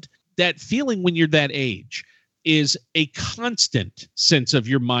loved that feeling when you're that age, is a constant sense of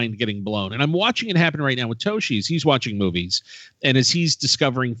your mind getting blown. And I'm watching it happen right now with Toshi as he's watching movies, and as he's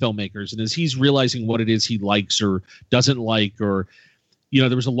discovering filmmakers, and as he's realizing what it is he likes or doesn't like, or, you know,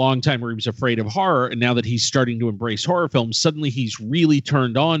 there was a long time where he was afraid of horror, and now that he's starting to embrace horror films, suddenly he's really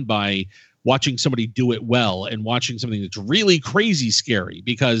turned on by watching somebody do it well and watching something that's really crazy scary,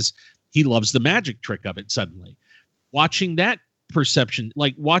 because he loves the magic trick of it suddenly. Watching that perception,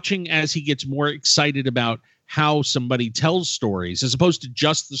 like watching as he gets more excited about how somebody tells stories as opposed to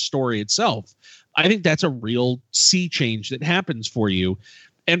just the story itself, I think that's a real sea change that happens for you.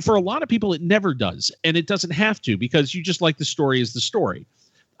 And for a lot of people, it never does. And it doesn't have to, because you just like the story as the story.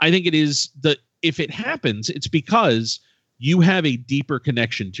 I think it is that if it happens, it's because you have a deeper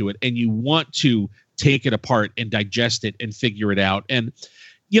connection to it and you want to take it apart and digest it and figure it out. And,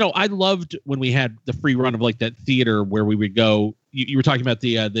 you know, I loved when we had the free run of like that theater where we would go. You were talking about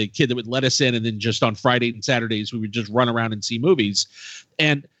the kid that would let us in, and then just on Friday and Saturdays we would just run around and see movies.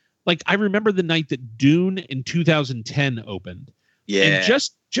 And like, I remember the night that Dune in 2010 opened. Yeah. And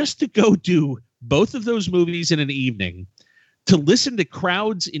just to go do both of those movies in an evening, to listen to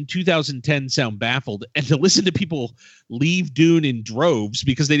crowds in 2010 sound baffled, and to listen to people leave Dune in droves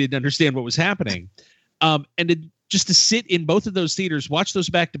because they didn't understand what was happening. And just to sit in both of those theaters, watch those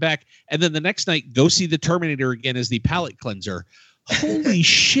back to back, and then the next night go see The Terminator again as the palate cleanser. Holy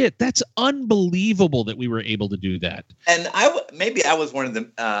shit, that's unbelievable that we were able to do that. And maybe I was one of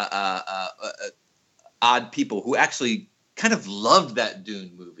the odd people who actually kind of loved that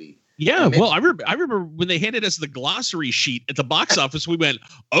Dune movie. Yeah, well, I remember when they handed us the glossary sheet at the box office, we went,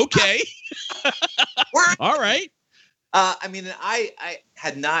 okay, all right. I mean, I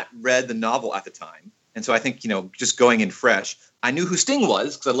had not read the novel at the time. And so I think, you know, just going in fresh, I knew who Sting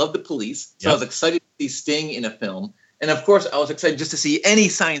was because I loved the Police. So I was excited to see Sting in a film. And of course, I was excited just to see any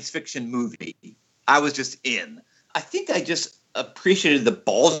science fiction movie. I was just in. I think I just appreciated the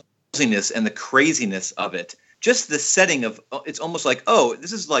ballsiness and the craziness of it. Just the setting of, it's almost like, oh,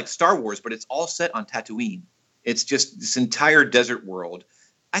 this is like Star Wars, but it's all set on Tatooine. It's just this entire desert world.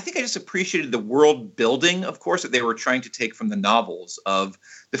 I think I just appreciated the world building, of course, that they were trying to take from the novels of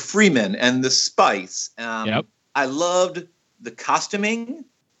the Freeman and the Spice. I loved the costuming,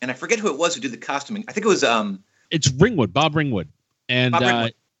 and I forget who it was who did the costuming. I think it was it's Ringwood, Bob Ringwood, and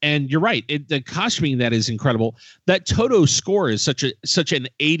Ringwood. And you're right. The costuming, that is incredible. That Toto score is such an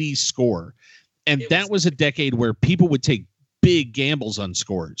 80s score, and that was a decade where people would take big gambles on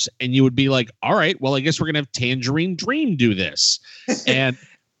scores, and you would be like, all right, well, I guess we're gonna have Tangerine Dream do this, and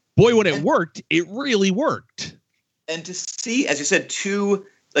boy, when it worked, it really worked. And to see, as you said,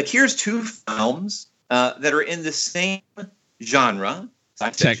 here's two films that are in the same genre,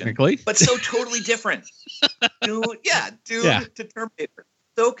 science technically, fiction, but so totally different. Dune to Terminator,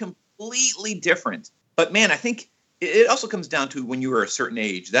 so completely different. But man, I think it also comes down to when you are a certain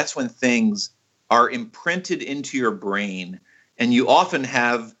age. That's when things are imprinted into your brain, and you often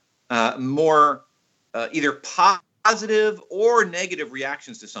have more either positive or negative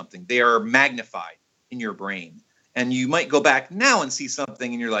reactions to something. They are magnified in your brain. And you might go back now and see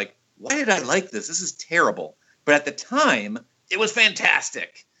something and you're like, why did I like this? This is terrible. But at the time, it was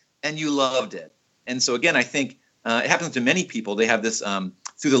fantastic, and you loved it. And so again, I think it happens to many people. They have this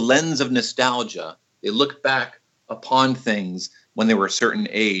through the lens of nostalgia. They look back upon things when they were a certain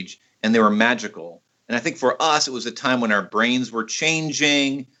age, and they were magical. And I think for us, it was a time when our brains were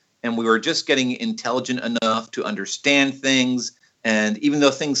changing, and we were just getting intelligent enough to understand things. And even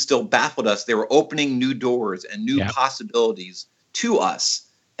though things still baffled us, they were opening new doors and new possibilities to us.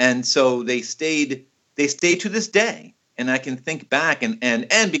 And so they stayed to this day. And I can think back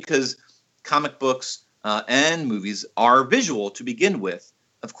and because comic books and movies are visual to begin with,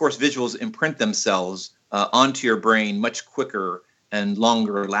 of course, visuals imprint themselves onto your brain much quicker and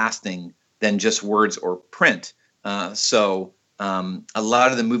longer lasting than just words or print. So a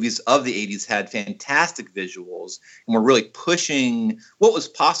lot of the movies of the 80s had fantastic visuals and were really pushing what was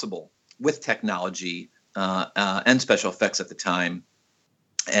possible with technology and special effects at the time.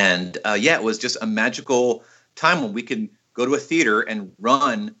 And it was just a magical time when we could go to a theater and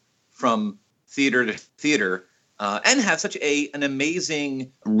run from theater to theater and have such an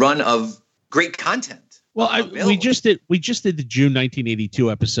amazing run of great content. Well, we just did the June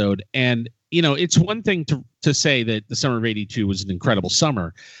 1982 episode, and it's one thing to say that the summer of '82 was an incredible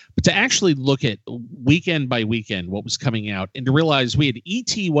summer, but to actually look at weekend by weekend what was coming out, and to realize we had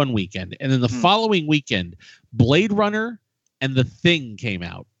E.T. one weekend, and then the following weekend, Blade Runner and The Thing came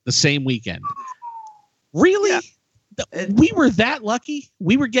out the same weekend. Really? Yeah. We were that lucky.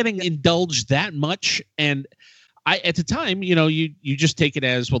 We were getting indulged that much, and at the time, you just take it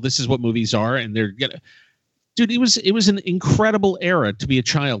as, well, this is what movies are, and they're gonna. Dude, it was an incredible era to be a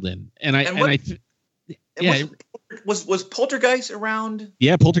child in, was Poltergeist around?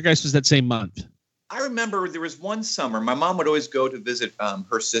 Yeah, Poltergeist was that same month. I remember there was one summer my mom would always go to visit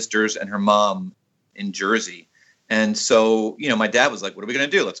her sisters and her mom in Jersey, and so my dad was like, "What are we gonna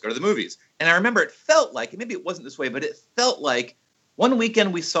do? Let's go to the movies." And I remember it felt like, maybe it wasn't this way, but it felt like one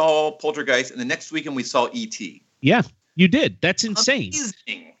weekend we saw Poltergeist, and the next weekend we saw E.T. Yeah, you did. That's insane.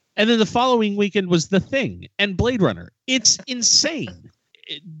 Amazing. And then the following weekend was The Thing and Blade Runner. It's insane.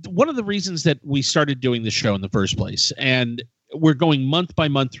 One of the reasons that we started doing the show in the first place, and we're going month by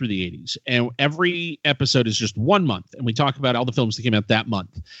month through the 80s, and every episode is just 1 month, and we talk about all the films that came out that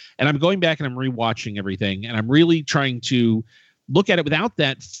month. And I'm going back and I'm rewatching everything, and I'm really trying to look at it without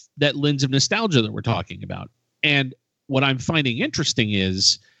that lens of nostalgia that we're talking about. And what I'm finding interesting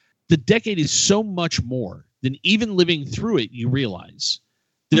is the decade is so much more than even living through it, you realize.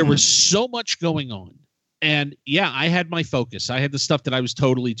 There was so much going on. And I had my focus. I had the stuff that I was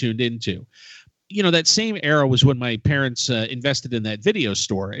totally tuned into. That same era was when my parents invested in that video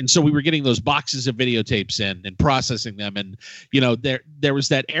store. And so we were getting those boxes of videotapes in and processing them. And, there was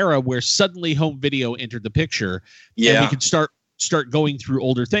that era where suddenly home video entered the picture. Yeah. And we could start going through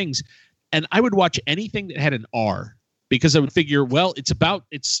older things. And I would watch anything that had an R, because I would figure, well,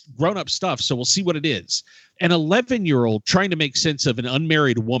 it's grown-up stuff, so we'll see what it is. An 11-year-old trying to make sense of an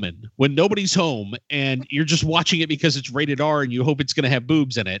unmarried woman when nobody's home and you're just watching it because it's rated R and you hope it's going to have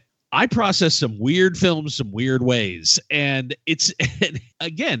boobs in it. I process some weird films some weird ways. And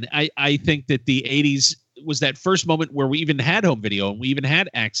again, I think that the 80s was that first moment where we even had home video and we even had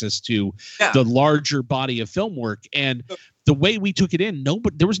access to the larger body of film work. And the way we took it in,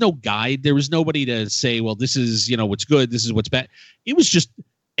 there was no guide. There was nobody to say, well, this is, what's good. This is what's bad. It was just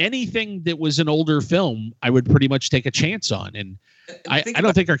anything that was an older film, I would pretty much take a chance on. And I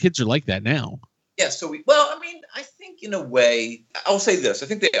don't think our kids are like that now. Yeah. So I think in a way, I'll say this. I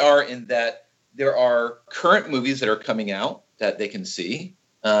think they are, in that there are current movies that are coming out that they can see.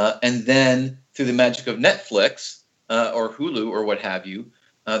 And then through the magic of Netflix or Hulu or what have you,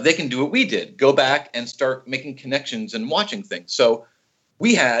 they can do what we did, go back and start making connections and watching things. So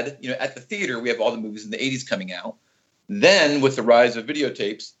we had, at the theater, we have all the movies in the 80s coming out. Then with the rise of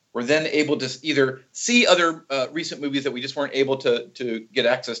videotapes, we're then able to either see other recent movies that we just weren't able to get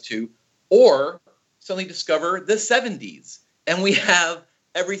access to, or suddenly discover the 70s. And we have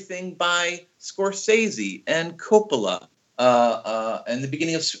everything by Scorsese and Coppola and the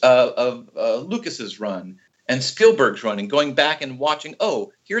beginning of Lucas's run and Spielberg's run, and going back and watching,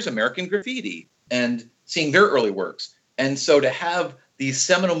 here's American Graffiti, and seeing their early works. And so to have these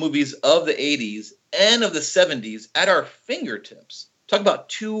seminal movies of the 80s and of the 70s at our fingertips, talk about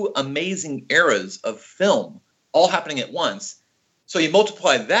two amazing eras of film all happening at once. So you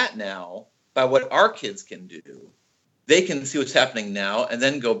multiply that now by what our kids can do. They can see what's happening now and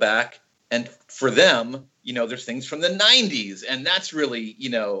then go back. And for them, there's things from the 90s, and that's really,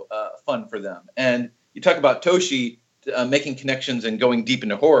 fun for them. And you talk about Toshi making connections and going deep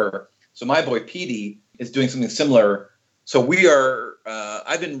into horror. So my boy Petey is doing something similar So we are.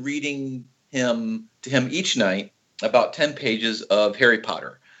 I've been reading to him each night about 10 pages of Harry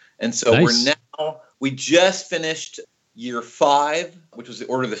Potter, and so Nice. we just finished year 5, which was the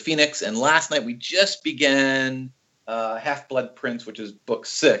Order of the Phoenix, and last night we just began Half-Blood Prince, which is book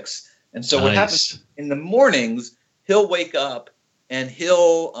 6. And so what happens in the mornings, he'll wake up and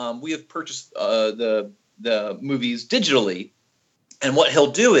we have purchased the movies digitally. And what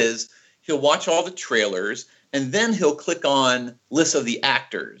he'll do is he'll watch all the trailers and then he'll click on lists of the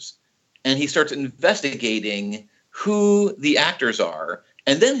actors and he starts investigating who the actors are.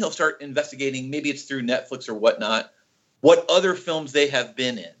 And then he'll start investigating, maybe it's through Netflix or whatnot, what other films they have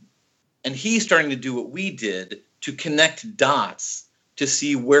been in. And he's starting to do what we did to connect dots to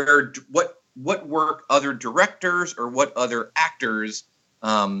see what work other directors or what other actors,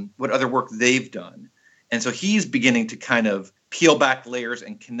 what other work they've done. And so he's beginning to kind of peel back layers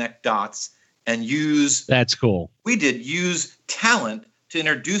and connect dots and use talent to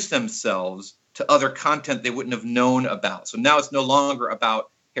introduce themselves to other content they wouldn't have known about. So now it's no longer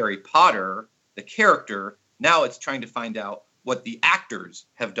about Harry Potter, the character. Now it's trying to find out what the actors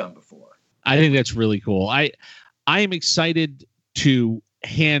have done before. I think that's really cool. I am excited to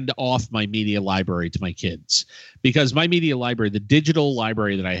hand off my media library to my kids because my media library, the digital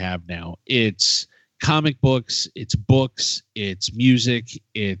library that I have now, it's comic books, it's books, it's music,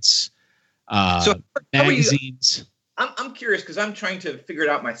 it's magazines. I'm curious because I'm trying to figure it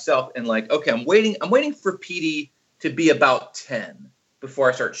out myself and okay, I'm waiting for Petey to be about 10 before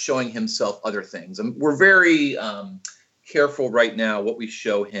I start showing himself other things. We're very careful right now what we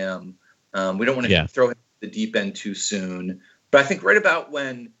show him. We don't want to throw him the deep end too soon. But I think right about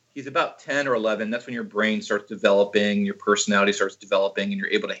when he's about 10 or 11, that's when your brain starts developing, your personality starts developing, and you're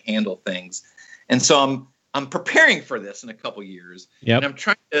able to handle things. And so I'm preparing for this in a couple years. Yep. And I'm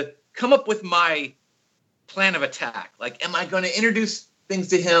trying to come up with my plan of attack. Am I going to introduce things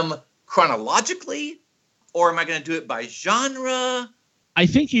to him chronologically, or am I going to do it by genre? I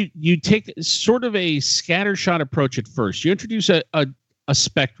think you take sort of a scattershot approach at first. You introduce a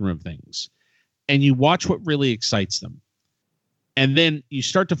spectrum of things, and you watch what really excites them. And then you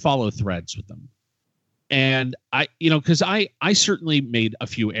start to follow threads with them. And because I certainly made a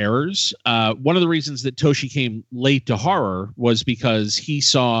few errors. One of the reasons that Toshi came late to horror was because he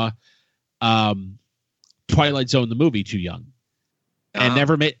saw Twilight Zone, the movie, too young, and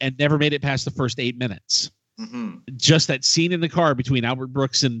never made it past the first 8 minutes. Mm-hmm. Just that scene in the car between Albert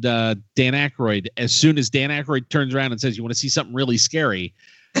Brooks and Dan Aykroyd. As soon as Dan Aykroyd turns around and says, "You want to see something really scary?"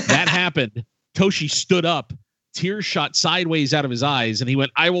 That happened. Toshi stood up, tears shot sideways out of his eyes, and he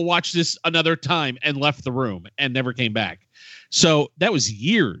went, "I will watch this another time," and left the room and never came back. So that was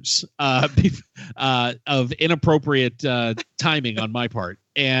years of inappropriate timing on my part.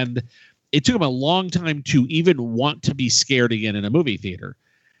 And it took him a long time to even want to be scared again in a movie theater.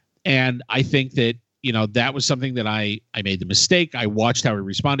 And I think that, that was something that I made the mistake. I watched how he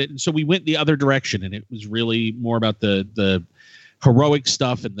responded. And so we went the other direction, and it was really more about the heroic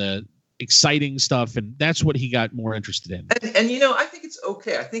stuff and the exciting stuff. And that's what he got more interested in. And I think it's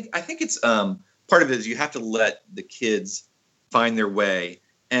okay. I think it's part of it is you have to let the kids find their way.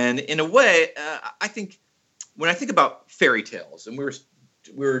 And in a way, I think when I think about fairy tales, and we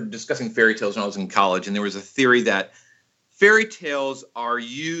were discussing fairy tales when I was in college, and there was a theory that fairy tales are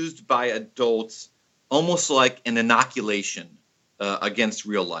used by adults almost like an inoculation against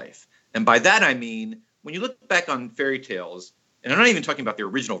real life. And by that, I mean, when you look back on fairy tales, and I'm not even talking about the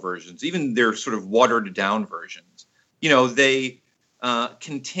original versions, even their sort of watered down versions, they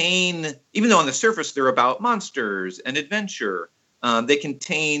contain, even though on the surface they're about monsters and adventure, they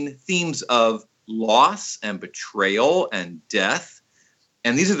contain themes of loss and betrayal and death.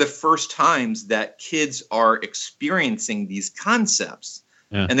 And these are the first times that kids are experiencing these concepts.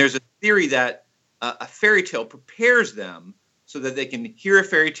 Yeah. And there's a theory that a fairy tale prepares them so that they can hear a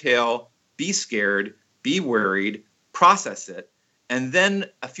fairy tale, be scared, be worried, process it. And then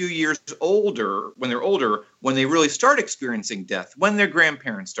a few years older, when they really start experiencing death, when their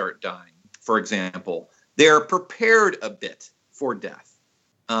grandparents start dying, for example, they're prepared a bit for death.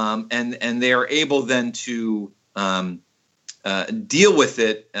 And they are able then to deal with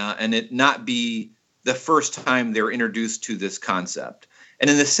it and it not be the first time they're introduced to this concept.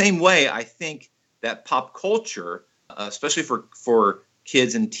 And in the same way, I think that pop culture, especially for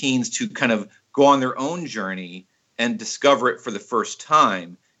kids and teens to kind of go on their own journey and discover it for the first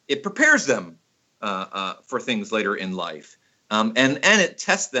time, it prepares them for things later in life. And it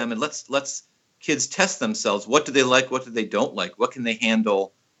tests them and lets kids test themselves. What do they like? What do they don't like? What can they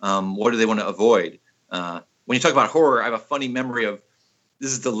handle? What do they want to avoid? When you talk about horror, I have a funny memory of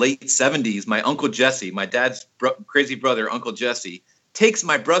this is the late 70s. My Uncle Jesse, my dad's crazy brother, Uncle Jesse, takes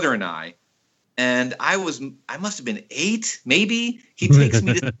my brother and I, and I must have been 8, maybe. He takes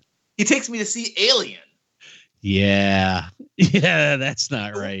me to see Alien. Yeah, that's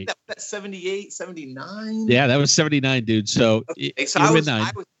not right. That's 78, 79. Yeah, that was 79, dude. So, I was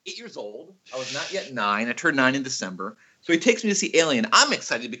 8 years old. I was not yet 9. I turned 9 in December. So he takes me to see Alien. I'm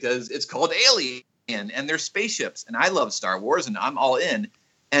excited because it's called Alien, and there's spaceships, and I love Star Wars, and I'm all in.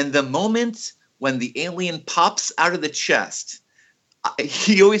 And the moment when the alien pops out of the chest,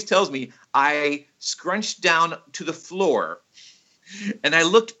 he always tells me, I scrunched down to the floor, and I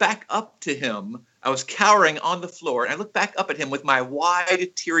looked back up to him. I was cowering on the floor, and I looked back up at him with my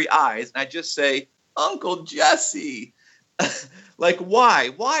wide, teary eyes, and I just say, Uncle Jesse. Like, why?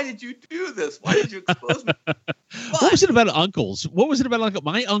 Why did you do this? Why did you expose me? What was it about uncles? What was it about uncle?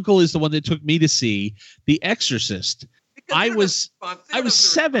 My uncle is the one that took me to see The Exorcist. I was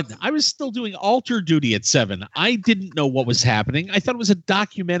 7. I was still doing altar duty at 7. I didn't know what was happening. I thought it was a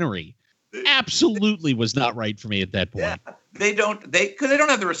documentary. Absolutely was not right for me at that point. Yeah, because they don't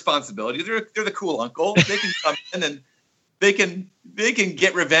have the responsibility. They're the cool uncle. They can come in and they can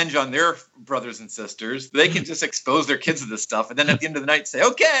get revenge on their brothers and sisters. They can just expose their kids to this stuff, and then at the end of the night say,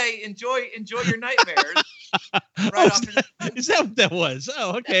 "Okay, enjoy your nightmares." Is that what that was?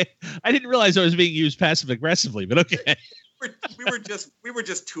 Oh, okay. I didn't realize I was being used passive aggressively, but okay. we were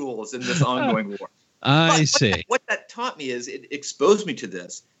just tools in this ongoing war. I see. What that taught me is it exposed me to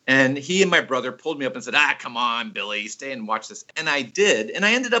this. And he and my brother pulled me up and said, come on, Billy, stay and watch this. And I did. And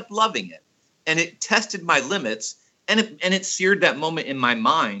I ended up loving it. And it tested my limits. And it seared that moment in my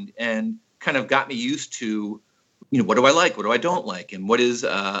mind and kind of got me used to, what do I like? What do I don't like? And what is,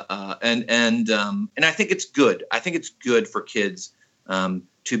 and I think it's good. I think it's good for kids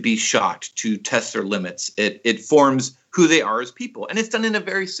to be shocked, to test their limits. It forms who they are as people. And it's done in a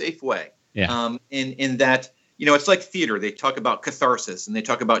very safe way. Yeah. In that, it's like theater. They talk about catharsis and they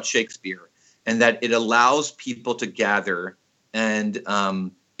talk about Shakespeare, and that it allows people to gather and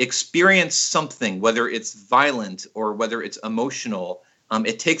experience something, whether it's violent or whether it's emotional.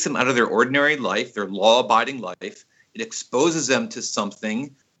 It takes them out of their ordinary life, their law-abiding life. It exposes them to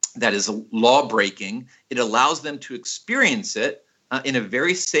something that is law-breaking. It allows them to experience it in a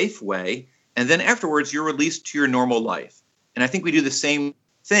very safe way. And then afterwards, you're released to your normal life. And I think we do the same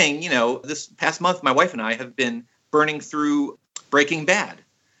thing. This past month, my wife and I have been burning through Breaking Bad,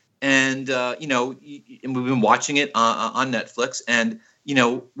 and and we've been watching it on Netflix, and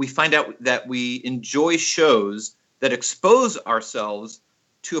we find out that we enjoy shows that expose ourselves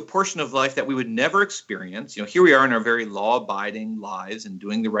to a portion of life that we would never experience. Here we are in our very law-abiding lives and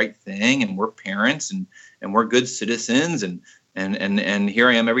doing the right thing, and we're parents and we're good citizens, and here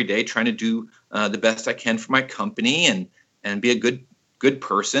I am every day trying to do the best I can for my company and be a good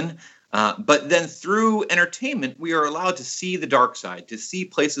person. But then through entertainment, we are allowed to see the dark side, to see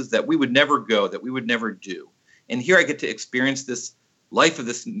places that we would never go, that we would never do. And here I get to experience this life of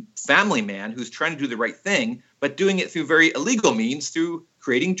this family man who's trying to do the right thing, but doing it through very illegal means, through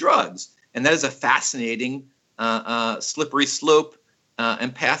creating drugs. And that is a fascinating, slippery slope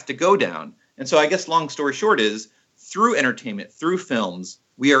and path to go down. And so I guess long story short is, through entertainment, through films,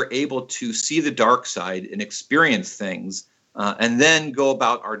 we are able to see the dark side and experience things, and then go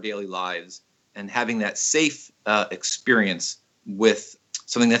about our daily lives and having that safe experience with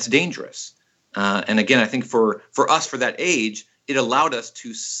something that's dangerous. And again, I think for us, for that age, it allowed us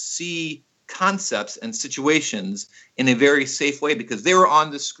to see concepts and situations in a very safe way because they were on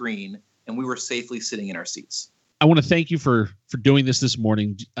the screen and we were safely sitting in our seats. I want to thank you for doing this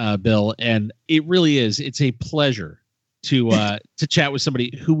morning, Bill. And it really is. It's a pleasure to chat with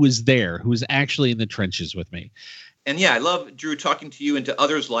somebody who was there, who was actually in the trenches with me. And yeah, I love, Drew, talking to you and to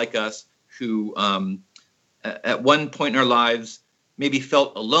others like us who at one point in our lives maybe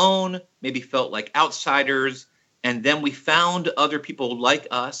felt alone, maybe felt like outsiders. And then we found other people like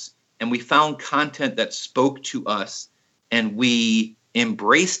us, and we found content that spoke to us, and we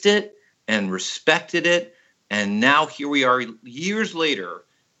embraced it and respected it. And now here we are years later,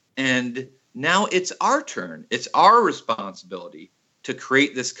 and now it's our turn. It's our responsibility to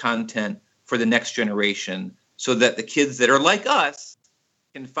create this content for the next generation so that the kids that are like us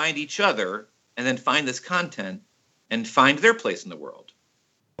can find each other and then find this content and find their place in the world.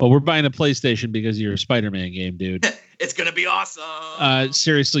 Well, we're buying a PlayStation because of your Spider-Man game, dude. It's going to be awesome.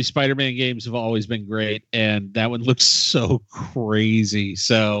 Seriously, Spider-Man games have always been great, and that one looks so crazy.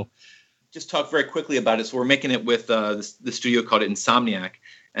 So, just talk very quickly about it. So we're making it with the studio called Insomniac,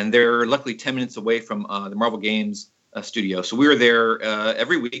 and they're luckily 10 minutes away from the Marvel Games studio. So we were there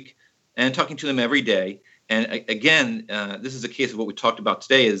every week and talking to them every day. And again, this is a case of what we talked about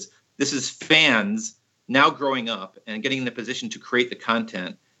today. Is this is fans now growing up and getting in the position to create the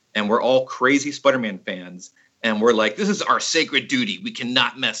content, and we're all crazy Spider-Man fans, and we're like, this is our sacred duty. We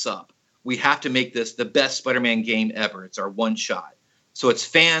cannot mess up. We have to make this the best Spider-Man game ever. It's our one shot. So it's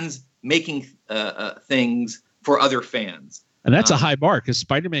fans making things for other fans. And that's a high bar because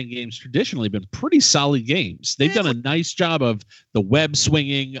Spider-Man games traditionally been pretty solid games. They've done a nice job of the web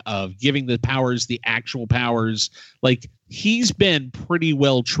swinging, of giving the powers the actual powers. Like, he's been pretty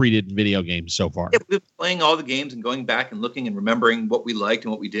well treated in video games so far. Yeah, we've been playing all the games and going back and looking and remembering what we liked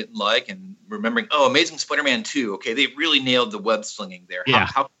and what we didn't like, and remembering, Amazing Spider-Man 2. Okay, they really nailed the web slinging there. Yeah.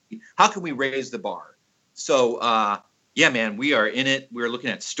 How can we raise the bar? So, yeah, man, we are in it. We're looking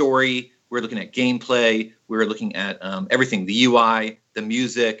at story. We're looking at gameplay. We're looking at everything, the UI, the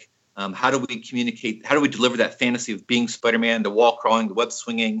music. How do we communicate? How do we deliver that fantasy of being Spider-Man, the wall crawling, the web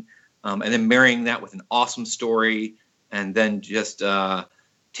swinging, and then marrying that with an awesome story, and then just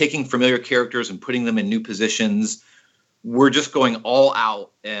taking familiar characters and putting them in new positions. We're just going all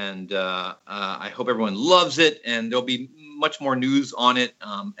out, and I hope everyone loves it. And there'll be much more news on it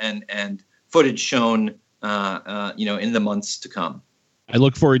and footage shown, in the months to come. I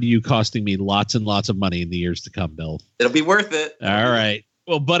look forward to you costing me lots and lots of money in the years to come, Bill. It'll be worth it. All right.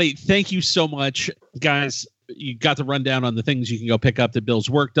 Well, buddy, thank you so much. Guys, you got the rundown on the things you can go pick up that Bill's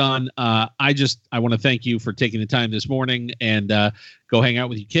worked on. I want to thank you for taking the time this morning, and go hang out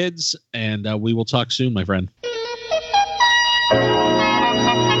with your kids, and we will talk soon, my friend.